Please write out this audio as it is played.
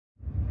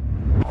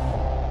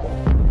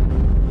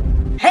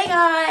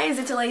guys,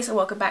 it's Elise and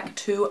welcome back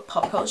to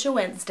Pop Culture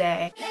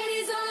Wednesday.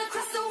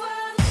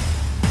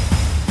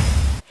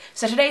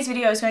 So today's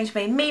video is going to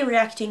be me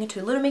reacting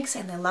to Little Mix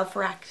and their love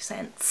for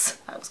accents.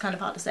 That was kind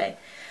of hard to say.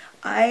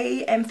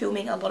 I am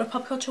filming a lot of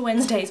Pop Culture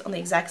Wednesdays on the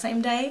exact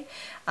same day,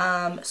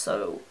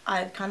 so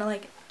I've kind of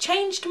like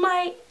changed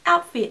my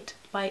outfit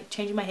by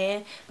changing my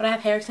hair, but I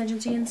have hair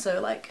extensions in,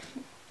 so like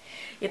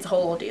it's a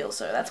whole ordeal,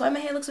 so that's why my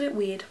hair looks a bit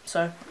weird.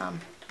 So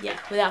yeah,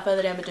 without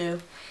further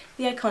ado,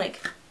 the iconic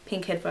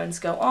pink headphones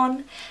go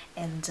on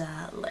and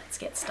let's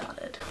get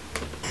started.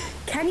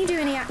 Can you do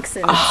any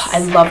accents? Oh, I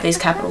love these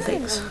capital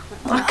things.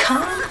 I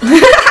can't.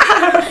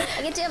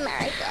 I can do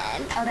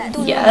American.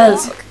 Oh,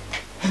 yes.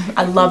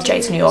 I love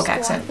Jade's New York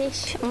accent. DODO.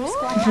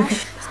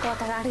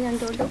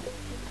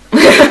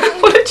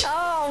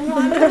 Oh,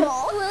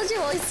 wonderful. World's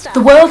your oyster.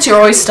 The world's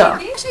your oyster.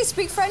 You actually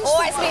speak French?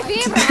 Oh, it's my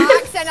favourite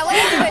accent. I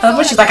like it.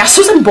 Which she's like a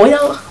Susan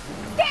Boyle.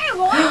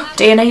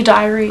 DNA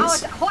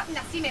Diaries.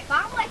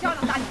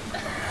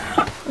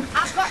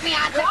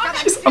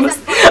 She's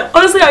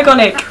honestly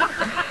iconic.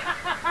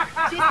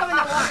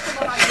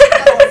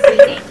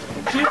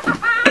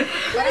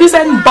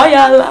 Susan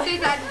Boyle.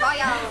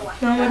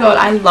 Oh my god,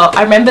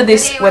 I remember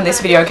this when this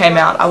video came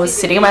out. I was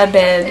sitting in my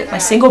bed, my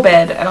single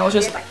bed, and I was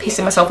just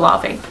pissing myself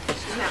laughing.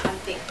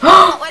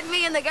 When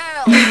me and the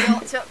girls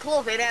went to a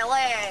club in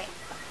LA.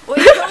 We're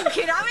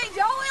drunken, I mean,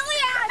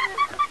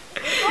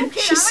 Leigh-Anne.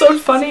 She's so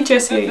funny,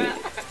 Jessie.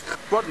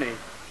 Rodney,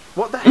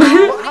 what the hell?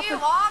 What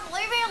happened?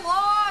 Leave me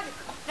alone.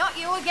 Not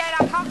you again,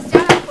 I can't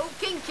stand a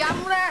fucking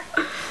camera.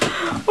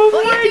 Oh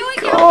my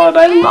god,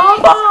 I love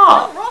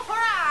her. Rough her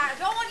out. I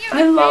don't want you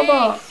I love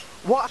her.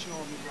 What?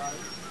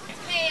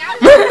 me.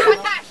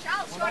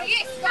 I'll show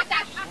you,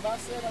 Scottish.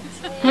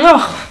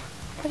 Oh.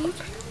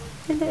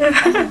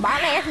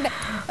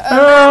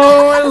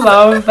 Oh, I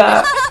love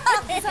that.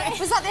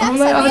 Was that the Oh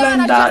my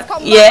accent? god,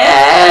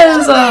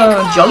 yes!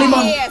 Jolly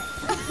Mon. A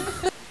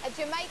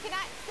Jamaican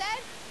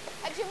accent?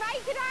 A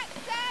Jamaican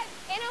accent?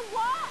 In a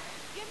what?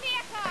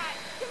 Jamaica.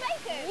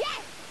 Jamaican?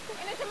 Yes!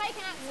 In a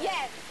Jamaican accent?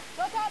 Yes.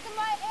 Go talk to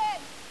my head.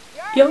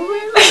 Yo,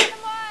 You're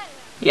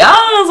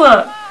yes!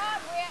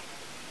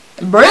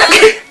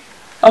 Brick!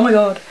 Oh my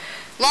god.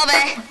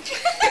 Lobby.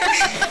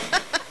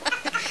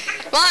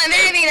 Well, I'm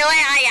moving the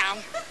way I am.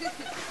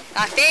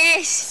 My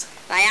face,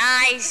 my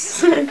eyes.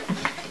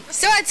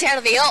 So I'd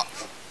tell me up.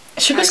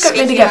 Sugar Scoop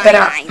need to get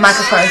better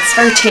microphones. It's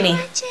very tinny.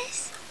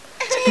 Jess,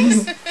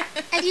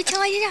 have you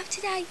tidied up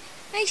today?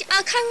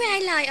 I'll come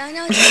round later and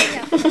I'll tidy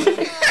up.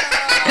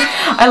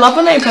 I love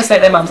when they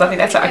impersonate their mums. I think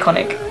that's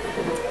iconic.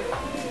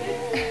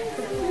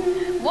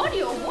 What do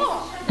you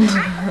want?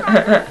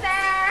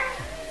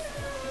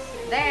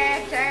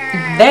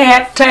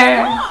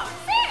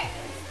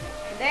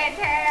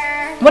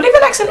 What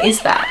even accent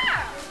is that?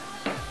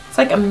 It's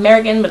like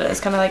American, but it's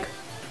kind of like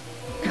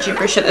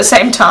gibberish at the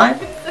same time.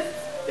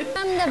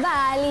 From the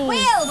valley.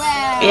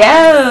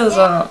 Yes.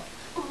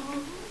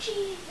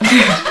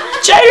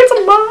 Jade's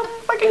a mom.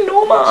 Fucking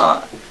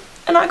Norma.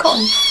 An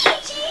icon.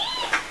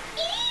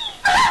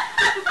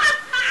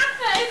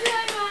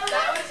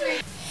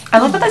 I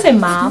love that they say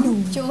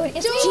mom.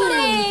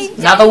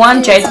 Another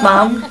one, Jade's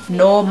mom.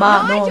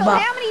 Norma, Nigel, Norma.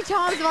 how many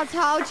times have I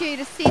told you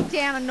to sit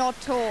down and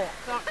not talk?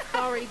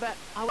 Sorry, but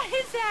that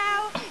is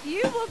how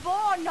you were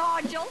born,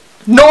 Nigel.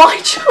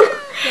 Nigel.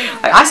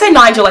 I say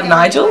Nigel like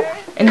Nigel,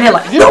 and they're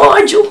like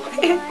Nigel.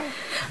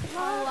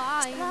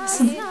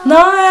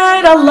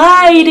 Night I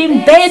laid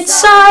in bed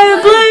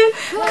so blue,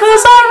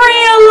 'cause I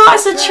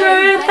realised the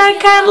truth, they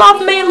can't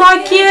love me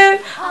like you.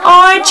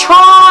 I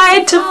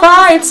tried to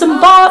find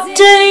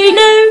somebody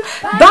new,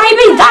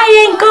 baby they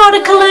ain't got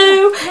a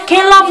clue,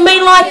 can't love me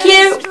like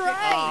you.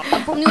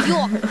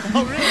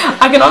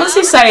 I can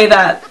honestly say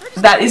that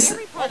that is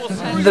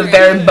the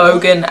very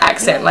bogan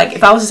accent. Like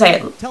if I was to say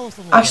it,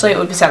 actually it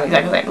would be sounding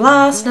exactly like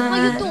last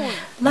night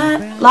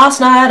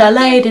I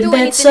laid in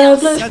bed so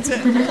blue.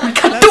 I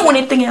can't do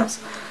anything else.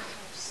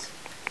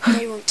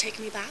 They won't take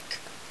me back.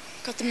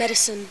 Got the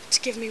medicine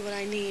to give me what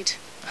I need.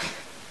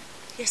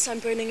 Yes, I'm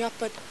burning up,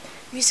 but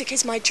music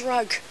is my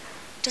drug.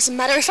 Doesn't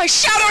matter if I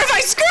shout or if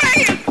I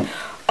scream!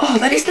 Oh,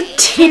 that is the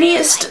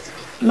tiniest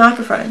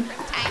microphone.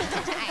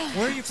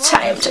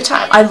 Time to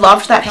time. I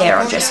loved that hair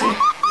on Jessie.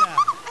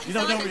 You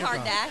don't know where you're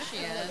from.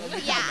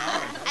 Yeah,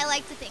 I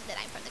like to think that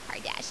I'm from the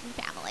Kardashian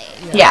family.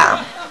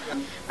 Yeah.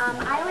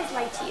 I always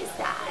like to use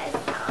that.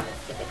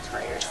 It's the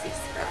Victoria's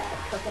Secret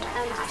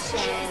coconut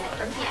passion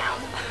from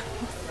town.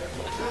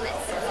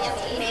 It's so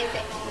yummy.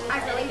 Amazing. I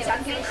really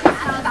don't get it.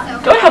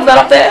 Do I have that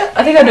up there?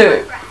 I think I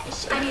do.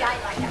 I mean, I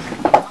like it.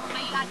 Oh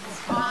my god,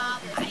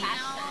 stop. I know,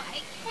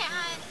 I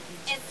can't.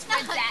 It's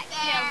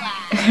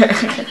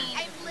ridiculous.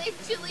 I'm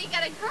literally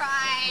gonna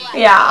cry.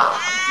 Yeah.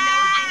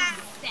 I'm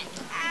sick.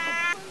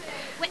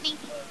 Whitney,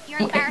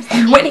 you're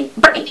embarrassing me. Whitney,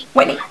 Brittany,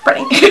 Whitney,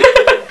 Brittany. I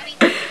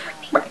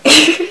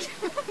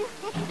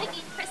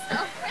mean,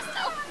 Crystal.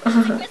 I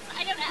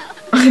don't know.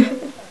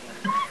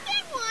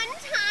 One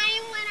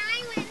time when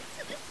I went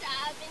to the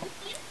shop and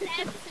he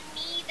said to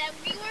me that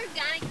we were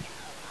gonna go.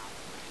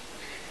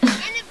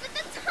 But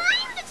the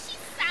time that she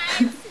said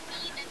to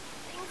me that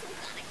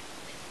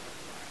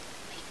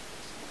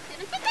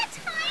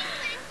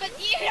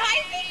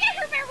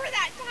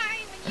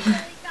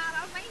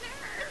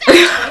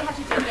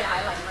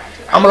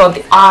Oh my god,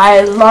 the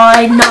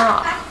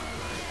eyeliner.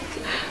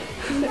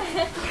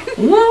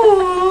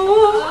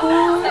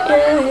 Whoa,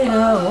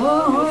 yeah,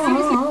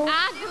 whoa. I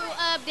grew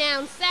up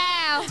down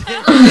south.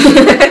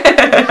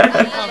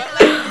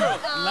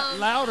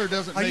 Louder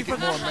doesn't make it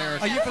more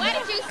American. What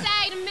did you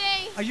say to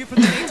me? Are you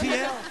from the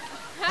ATL?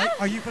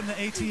 Are you from the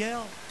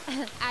ATL?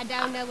 I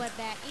don't know what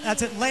that is.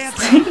 That's Atlanta.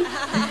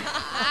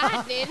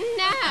 I didn't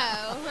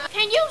know.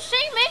 Can you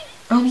see me?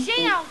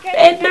 She don't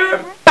get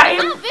bam,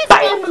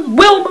 bam,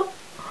 Wilma.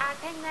 I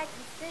think I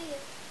can see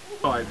it.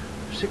 5,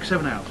 6,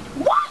 7 hours.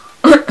 What?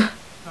 No,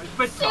 it's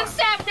bedtime. 6,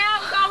 7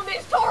 hours on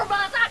this tour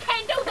bus. I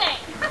can't do that.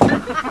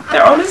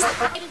 They're honest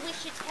Maybe we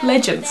should tell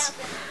legends. them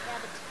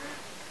about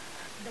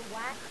the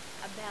what?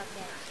 About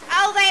that.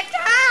 Oh, that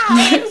time.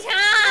 That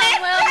time.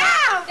 Well,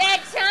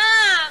 that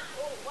time.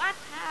 What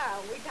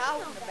time we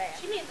talking about?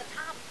 She means the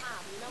top,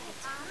 you know the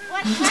top?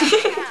 What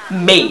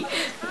time? Me.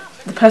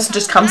 The person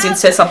just comes in,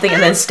 says something,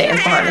 and then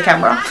stands behind the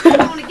camera. I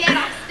want to get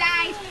on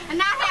stage and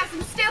not have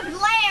some stupid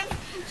lambs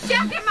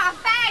shoved in my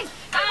face.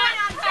 And when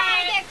I'm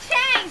trying to get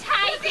changed,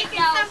 I'm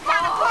thinking some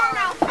kind of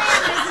porno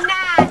film is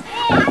nice.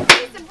 I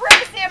need some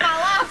privacy in my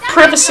life.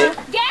 Privacy.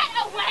 Get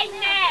away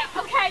now.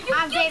 Okay, you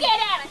get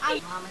out of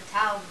here. Mama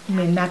told I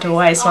mean, not to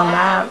waste my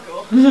life.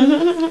 Spread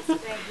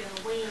your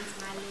wings,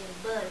 my little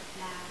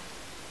butterfly.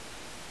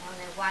 Don't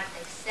let what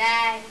they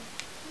say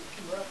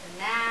keep you up at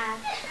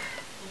night.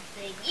 If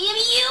they give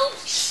you,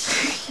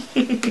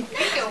 you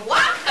can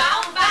walk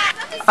on by.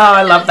 Oh,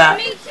 I love that.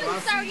 Me too,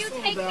 sir. You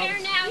take care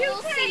now.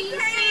 We'll see you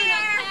soon,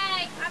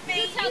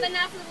 okay? You tell the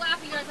nice little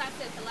wife of yours I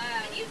said hello.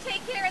 You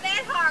take care of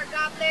that heart,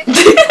 God bless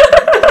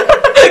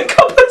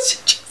God bless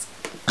you, Jesus.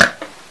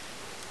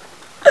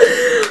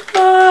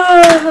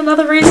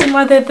 Another reason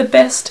why they're the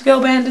best girl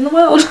band in the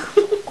world.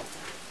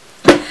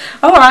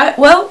 Alright,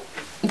 well,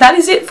 that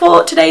is it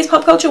for today's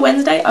Pop Culture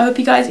Wednesday. I hope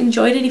you guys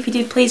enjoyed it. If you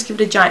did, please give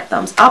it a giant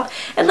thumbs up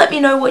and let me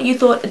know what you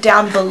thought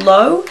down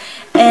below.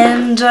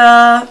 And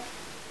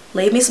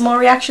leave me some more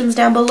reactions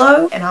down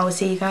below. And I will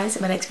see you guys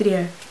in my next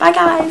video. Bye,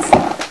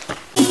 guys.